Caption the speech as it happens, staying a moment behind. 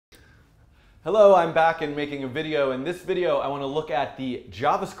Hello, I'm back and making a video. In this video, I want to look at the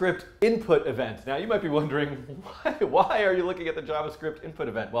JavaScript input event. Now, you might be wondering, why are you looking at the JavaScript input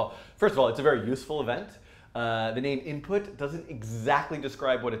event? Well, first of all, it's a very useful event. The name input doesn't exactly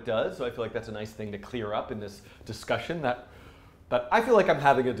describe what it does, so I feel like that's a nice thing to clear up in this discussion. That I feel like I'm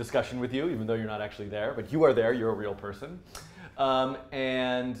having a discussion with you, even though you're not actually there, but you are there, you're a real person. But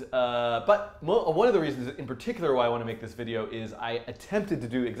one of the reasons in particular why I want to make this video is I attempted to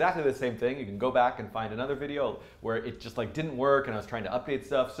do exactly the same thing. You can go back and find another video where it just didn't work and I was trying to update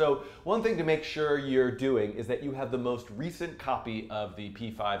stuff. So one thing to make sure you're doing is that you have the most recent copy of the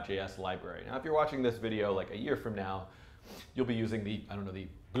p5.js library. Now if you're watching this video like a year from now, you'll be using the, I don't know, the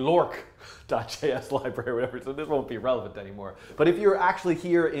glork.js library or whatever, so this won't be relevant anymore. But if you're actually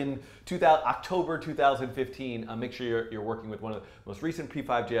here in October 2015, make sure you're working with one of the most recent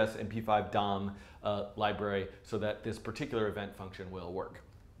p5.js and p5.dom library so that this particular event function will work.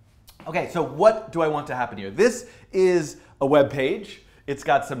 Okay, so what do I want to happen here? This is a web page. It's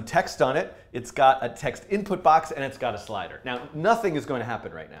got some text on it. It's got a text input box, and it's got a slider. Now, nothing is going to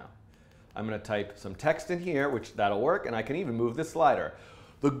happen right now. I'm going to type some text in here, which that'll work, and I can even move this slider.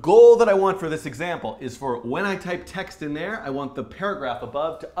 The goal that I want for this example is for when I type text in there, I want the paragraph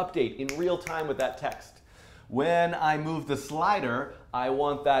above to update in real time with that text. When I move the slider, I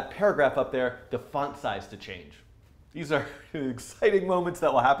want that paragraph up there, the font size to change. These are exciting moments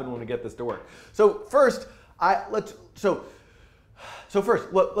that will happen when we get this to work. So first, let's look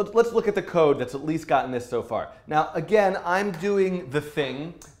at the code that's at least gotten this so far. Now again, I'm doing the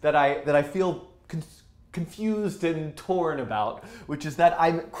thing that I feel confused and torn about, which is that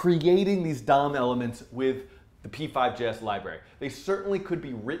I'm creating these DOM elements with the p5.js library. They certainly could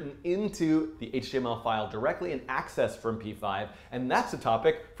be written into the HTML file directly and accessed from p5, and that's a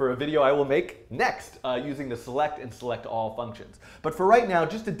topic for a video I will make next using the select and select all functions. But for right now,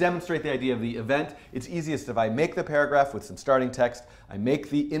 just to demonstrate the idea of the event, it's easiest if I make the paragraph with some starting text, I make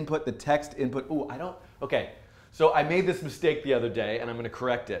the input, the text input. Okay, so I made this mistake the other day and I'm going to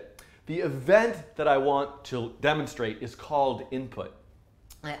correct it. The event that I want to demonstrate is called input.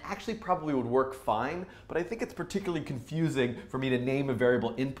 And it actually probably would work fine, but I think it's particularly confusing for me to name a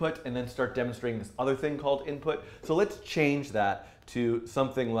variable input and then start demonstrating this other thing called input. So let's change that to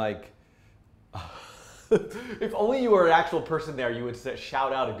something like, if only you were an actual person there, you would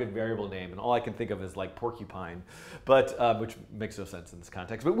shout out a good variable name, and all I can think of is like porcupine, but which makes no sense in this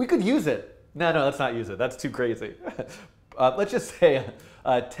context. But we could use it. No, let's not use it. That's too crazy. Let's just say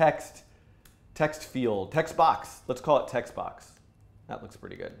text field, text box. Let's call it text box. That looks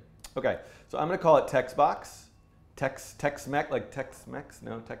pretty good. Okay, so I'm going to call it text box. Tex-Mex, like Tex-Mex?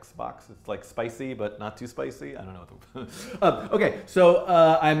 No, text box. It's like spicy, but not too spicy. I don't know. Okay, so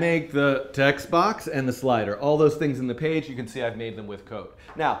I make the text box and the slider. All those things in the page, you can see I've made them with code.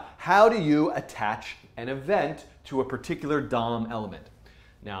 Now, how do you attach an event to a particular DOM element?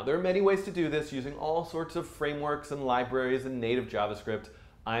 Now, there are many ways to do this using all sorts of frameworks and libraries and native JavaScript.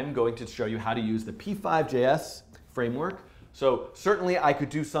 I'm going to show you how to use the p5.js framework. So certainly I could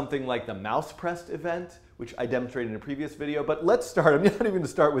do something like the mouse pressed event, which I demonstrated in a previous video, but let's start. I'm not even going to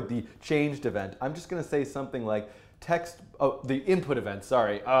start with the changed event. I'm just going to say something like the input event,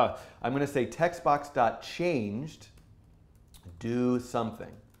 sorry. I'm going to say textbox.changed do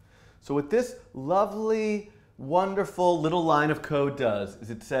something. So what this lovely, wonderful little line of code does is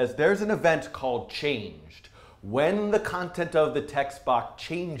it says there's an event called changed. When the content of the text box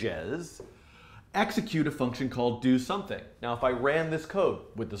changes, execute a function called do something. Now, if I ran this code,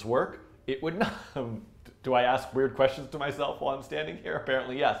 would this work? It would not. Do I ask weird questions to myself while I'm standing here?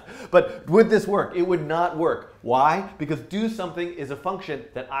 Apparently, yes. But would this work? It would not work. Why? Because do something is a function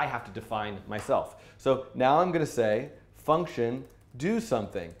that I have to define myself. So now I'm going to say function do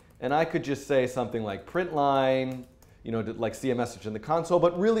something. And I could just say something like print line, to like see a message in the console.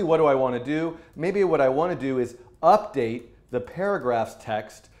 But really, what do I want to do? Maybe what I want to do is update the paragraph's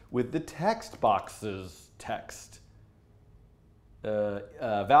text with the text box's text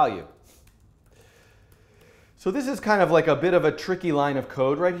value. So this is kind of like a bit of a tricky line of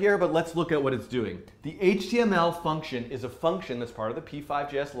code right here, but let's look at what it's doing. The HTML function is a function that's part of the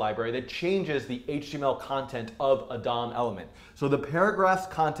p5.js library that changes the HTML content of a DOM element. So the paragraph's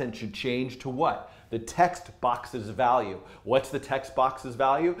content should change to what? The text box's value. What's the text box's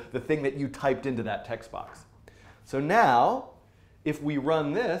value? The thing that you typed into that text box. So now, if we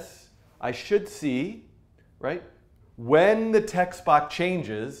run this, I should see, right, when the text box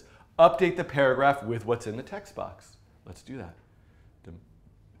changes, update the paragraph with what's in the text box. Let's do that.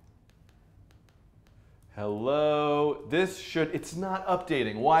 Hello, it's not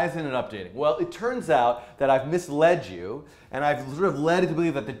updating. Why isn't it updating? Well, it turns out that I've misled you, and I've sort of led you to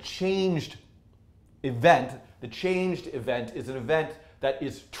believe that the changed event, the changed event, is an event that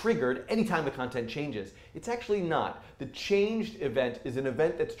is triggered anytime the content changes. It's actually not. The changed event is an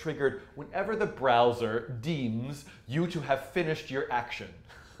event that's triggered whenever the browser deems you to have finished your action.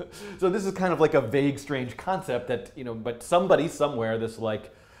 So this is kind of like a vague, strange concept that, but somebody somewhere, this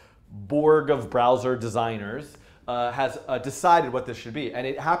like Borg of browser designers, has decided what this should be. And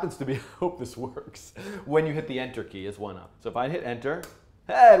it happens to be, I hope this works, when you hit the enter key is one up. So if I hit enter,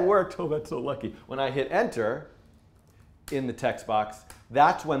 hey, it worked. Oh, that's so lucky. When I hit enter in the text box,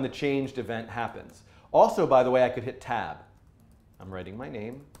 that's when the changed event happens. Also, by the way, I could hit tab. I'm writing my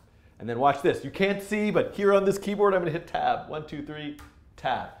name. And then watch this. You can't see, but here on this keyboard, I'm going to hit tab. 1, 2, 3,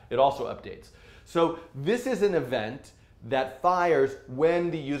 tab. It also updates. So this is an event that fires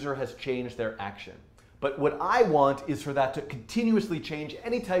when the user has changed their action. But what I want is for that to continuously change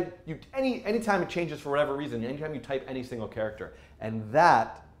anytime it changes for whatever reason, anytime you type any single character. And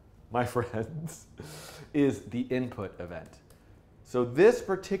that, my friends, is the input event. So this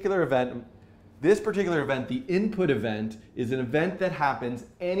particular event, the input event, is an event that happens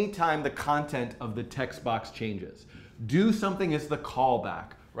anytime the content of the text box changes. Do something is the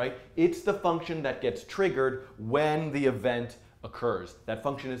callback, right? It's the function that gets triggered when the event occurs. That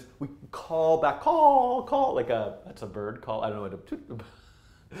function is, we call back, call, like that's a bird, call, I don't know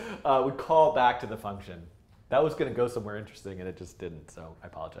what we call back to the function. That was going to go somewhere interesting and it just didn't, so I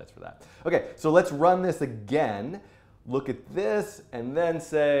apologize for that. Okay, so let's run this again. Look at this and then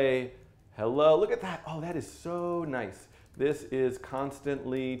say, hello, look at that. Oh, that is so nice. This is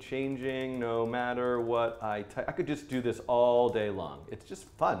constantly changing no matter what I type. I could just do this all day long. It's just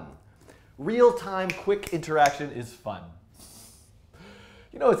fun. Real-time, quick interaction is fun.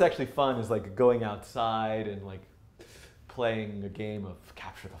 What's actually fun is like going outside and like playing a game of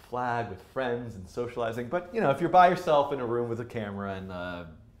capture the flag with friends and socializing. But if you're by yourself in a room with a camera and a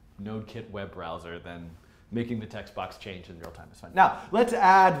NodeKit web browser, then making the text box change in real time is fun. Now, let's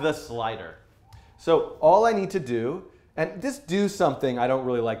add the slider. So all I need to do, and this do something, I don't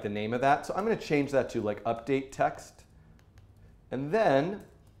really like the name of that, so I'm going to change that to like update text. And then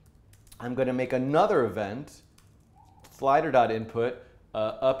I'm going to make another event, slider.input,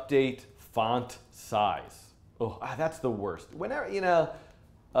 update font size. Oh, that's the worst. Whenever,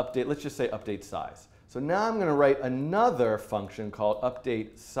 update, let's just say update size. So now I'm going to write another function called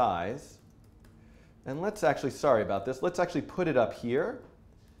update size. And let's actually, sorry about this, let's actually put it up here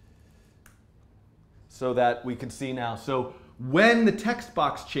so that we can see now. So when the text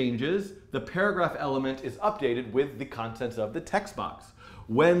box changes, the paragraph element is updated with the contents of the text box.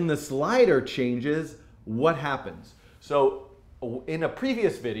 When the slider changes, what happens? So in a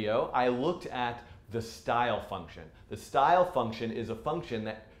previous video, I looked at the style function. The style function is a function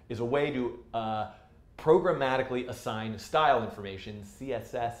that is a way to programmatically assign style information,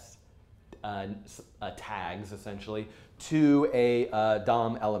 CSS tags essentially, to a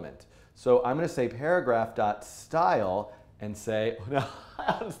DOM element. So I'm going to say paragraph.style and say, now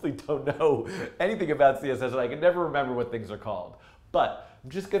I honestly don't know anything about CSS and I can never remember what things are called. But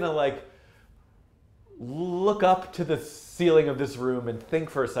I'm just going to like look up to the ceiling of this room and think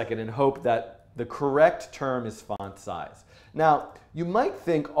for a second and hope that the correct term is font size. Now, you might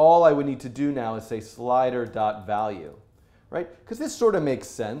think all I would need to do now is say slider.value, right? Because this sort of makes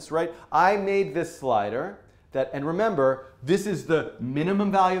sense, right? I made this slider that, and remember, this is the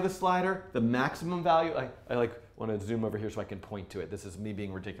minimum value of the slider, the maximum value. I like want to zoom over here so I can point to it. This is me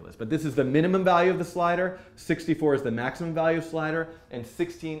being ridiculous. But this is the minimum value of the slider, 64 is the maximum value of slider, and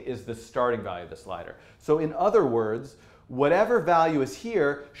 16 is the starting value of the slider. So in other words, whatever value is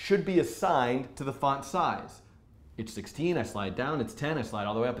here should be assigned to the font size. It's 16, I slide down. It's 10, I slide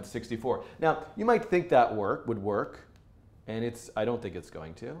all the way up. It's 64. Now, you might think that would work, and I don't think it's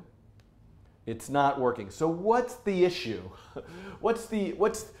going to. It's not working. So what's the issue? What's the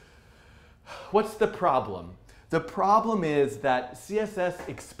problem? The problem is that CSS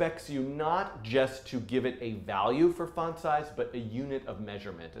expects you not just to give it a value for font size, but a unit of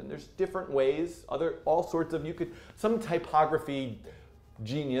measurement. And there's different ways, all sorts of, some typography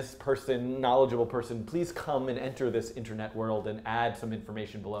genius person, knowledgeable person, please come and enter this internet world and add some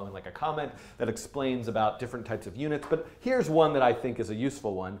information below in like a comment that explains about different types of units. But here's one that I think is a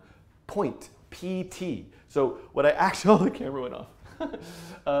useful one, point, PT. So what I actually, oh, the camera went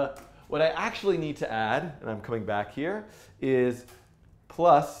off. What I actually need to add, and I'm coming back here, is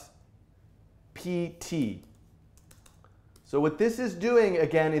plus PT. So what this is doing,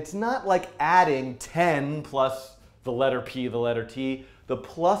 again, it's not like adding 10 plus the letter P, the letter T. The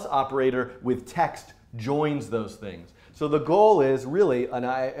plus operator with text joins those things. So the goal is really, and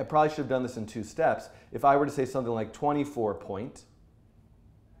I probably should have done this in 2 steps, if I were to say something like 24 point,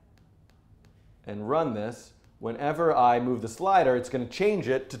 and run this, whenever I move the slider, it's going to change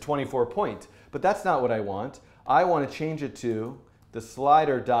it to 24 point. But that's not what I want. I want to change it to the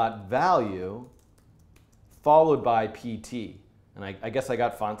slider.value followed by pt. And I guess I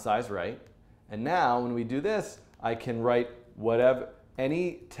got font size right. And now when we do this, I can write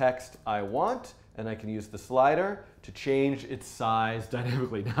any text I want, and I can use the slider to change its size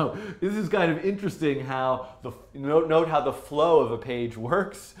dynamically. Now, this is kind of interesting how note how the flow of a page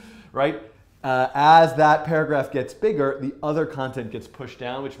works, right? As that paragraph gets bigger, the other content gets pushed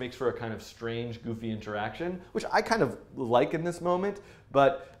down, which makes for a kind of strange, goofy interaction, which I kind of like in this moment.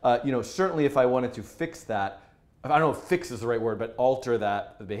 But certainly if I wanted to fix that, I don't know if fix is the right word, but alter the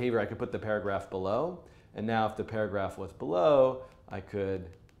behavior, I could put the paragraph below. And now if the paragraph was below, I could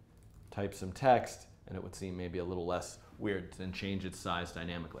type some text, and it would seem maybe a little less weird and change its size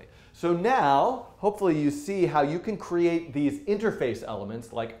dynamically. So now, hopefully you see how you can create these interface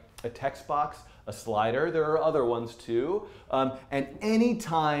elements like a text box, a slider. There are other ones too. And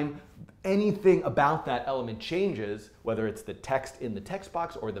anytime anything about that element changes, whether it's the text in the text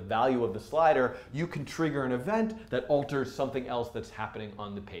box or the value of the slider, you can trigger an event that alters something else that's happening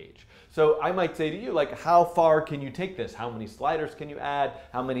on the page. So I might say to you, like, how far can you take this? How many sliders can you add?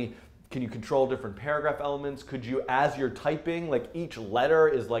 How many can you control different paragraph elements? Could you, as you're typing, like each letter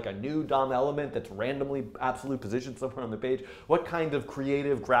is like a new DOM element that's randomly absolute positioned somewhere on the page? What kind of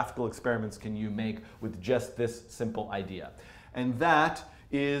creative graphical experiments can you make with just this simple idea? And that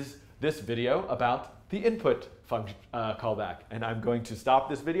is this video about the input function callback. And I'm going to stop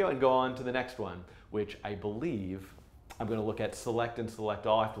this video and go on to the next one, which I believe I'm going to look at select and select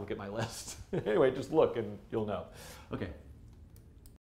all. I have to look at my list. Anyway, just look and you'll know. Okay.